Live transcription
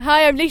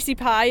Hi, I'm Lucy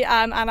Pye,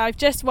 and I've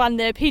just won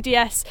the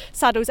PDS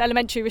Saddles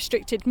Elementary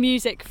Restricted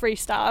Music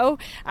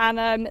Freestyle,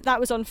 and that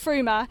was on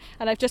Fruma,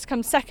 and I've just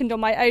come second on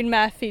my own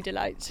mare,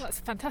 Feederlight. That's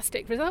a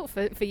fantastic result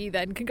for you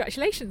then.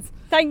 Congratulations.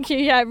 Thank you,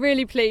 yeah,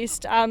 really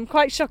pleased.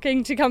 Quite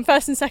shocking to come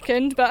first and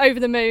second, but over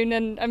the moon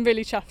and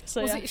really chuffed.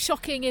 So, was it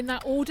shocking in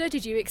that order?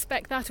 Did you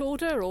expect that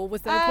order, or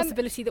was there a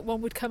possibility that one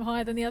would come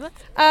higher than the other?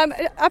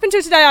 Up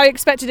until today I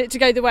expected it to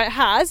go the way it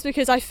has,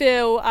 because I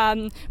feel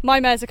my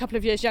mare's a couple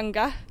of years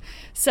younger,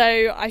 so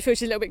I feel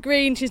she's a little bit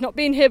green. She's not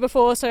been here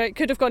before, so it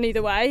could have gone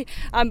either way,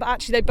 but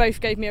actually they both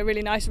gave me a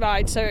really nice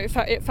ride, so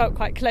it felt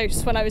quite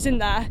close when I was in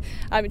there.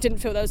 It didn't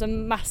feel there was a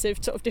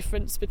massive sort of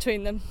difference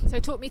between them.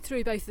 So talk me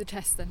through both of the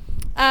tests then.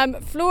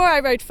 Flora I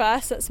rode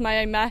first, that's my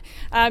own mare.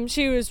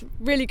 She was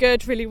really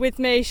good, really with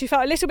me. She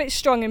felt a little bit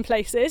strong in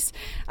places,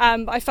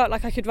 but I felt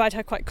like I could ride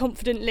her quite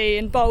confidently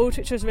and bold,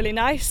 which was really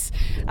nice.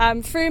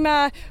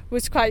 Fruma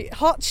was quite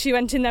hot. She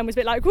went in there and was a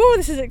bit like, whoa,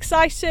 this is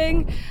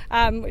exciting,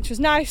 which was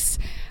nice.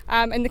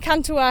 In the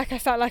canter work I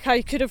felt like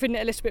I could have ridden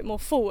it a little bit more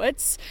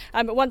forwards,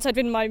 but once I'd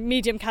ridden my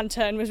medium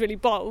canter and was really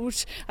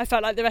bold, I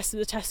felt like the rest of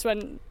the test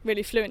went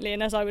really fluently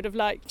and as I would have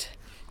liked.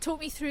 Talk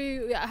me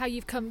through how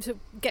you've come to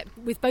get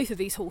with both of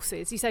these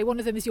horses. You say one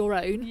of them is your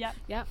own.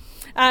 Yeah.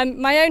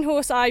 My own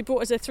horse I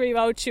bought as a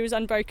 3-year-old. She was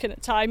unbroken at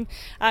the time.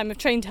 I've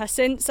trained her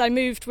since. I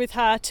moved with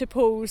her to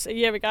Paul's a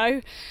year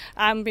ago.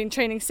 Been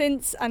training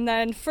since. And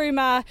then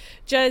Fruma,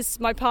 Jez,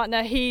 my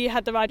partner, he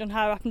had the ride on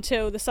her up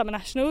until the Summer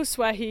Nationals,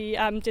 where he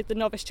did the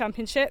Novice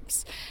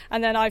Championships.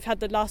 And then I've had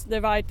the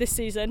ride this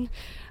season.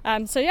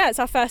 So yeah, it's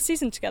our first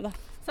season together.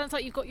 Sounds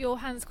like you've got your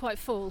hands quite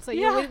full. So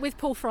yeah. You're with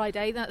Paul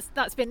Friday.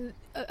 That's been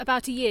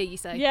about a year, you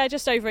say? Yeah,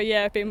 just over a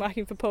year I've been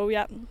working for Paul,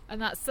 yeah. And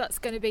that's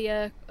going to be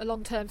a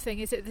long-term thing,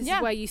 is it? This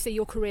is where you see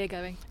your career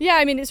going? Yeah,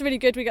 I mean, it's really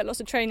good. We get lots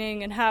of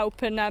training and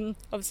help, and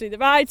obviously the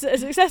rides are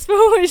successful,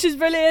 which is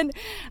brilliant.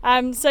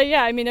 So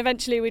yeah, I mean,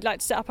 eventually we'd like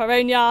to set up our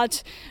own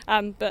yard,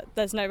 but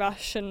there's no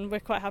rush and we're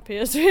quite happy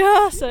as we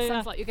are. So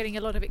sounds like you're getting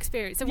a lot of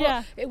experience. So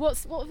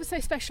what was so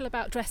special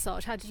about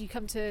dressage? How did you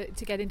come to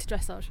get into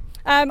dressage?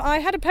 I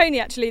had a pony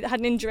actually that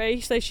had an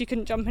injury, so she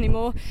couldn't jump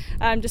anymore.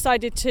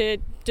 Decided to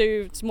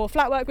do some more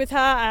flat work with her,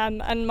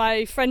 and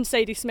my friend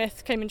Sadie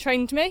Smith came and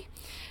trained me.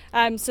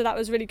 So that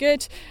was really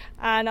good,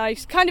 and I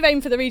kind of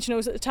aimed for the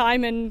regionals at the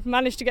time and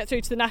managed to get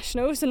through to the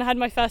nationals, and I had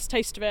my first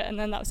taste of it, and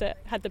then that was it.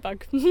 Had the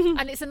bug.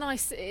 And it's a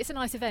nice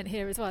event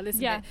here as well,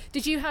 isn't it?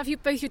 Did you have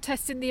both your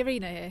tests in the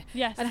arena here?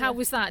 Yes. And how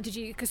was that? Did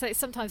you? Because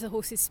sometimes the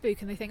horses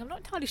spook and they think, I'm not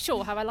entirely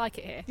sure how I like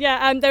it here.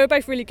 Yeah, they were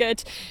both really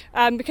good.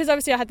 Because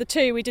obviously I had the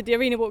two. We did the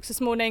arena walks this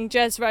morning.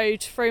 Jez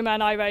rode Fruma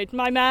and I rode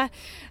my mare.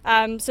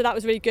 So that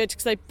was really good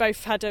because they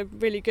both had a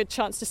really good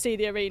chance to see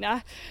the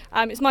arena.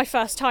 It's my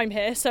first time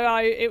here, so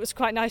it was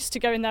quite nice to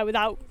go in there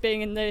without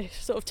being in the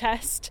sort of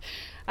test.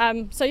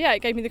 So yeah,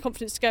 it gave me the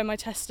confidence to go in my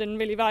test and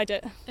really ride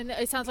it. And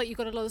it sounds like you've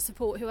got a lot of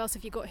support. Who else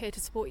have you got here to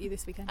support you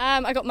this weekend?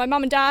 I got my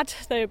mum and dad.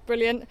 They're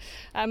brilliant.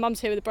 Mum's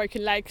here with a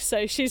broken leg,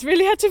 so she's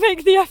really had to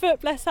make the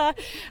effort, bless her.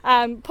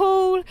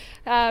 Paul,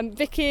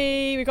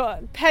 Vicky, we've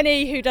got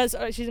Penny,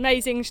 she's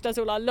amazing. She does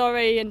all our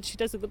lorry and she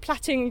does all the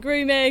platting and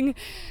grooming.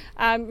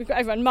 We've got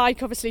everyone,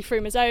 Mike obviously,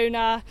 Fruma's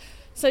owner.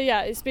 So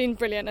yeah, it's been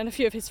brilliant, and a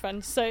few of his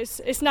friends, so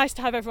it's nice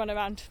to have everyone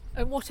around.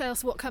 And what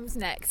comes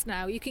next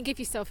now? You can give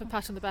yourself a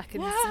pat on the back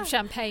and some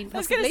champagne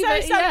possibly. I was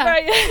going to say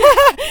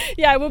celebrate.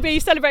 Yeah, we'll be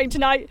celebrating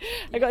tonight.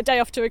 I've got a day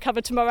off to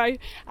recover tomorrow,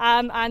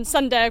 and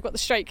Sunday I've got the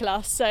straight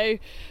class, so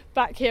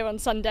back here on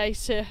Sunday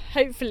to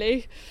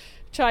hopefully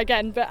try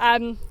again. But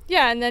and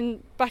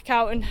then back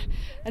out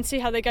and see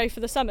how they go for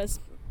the summers.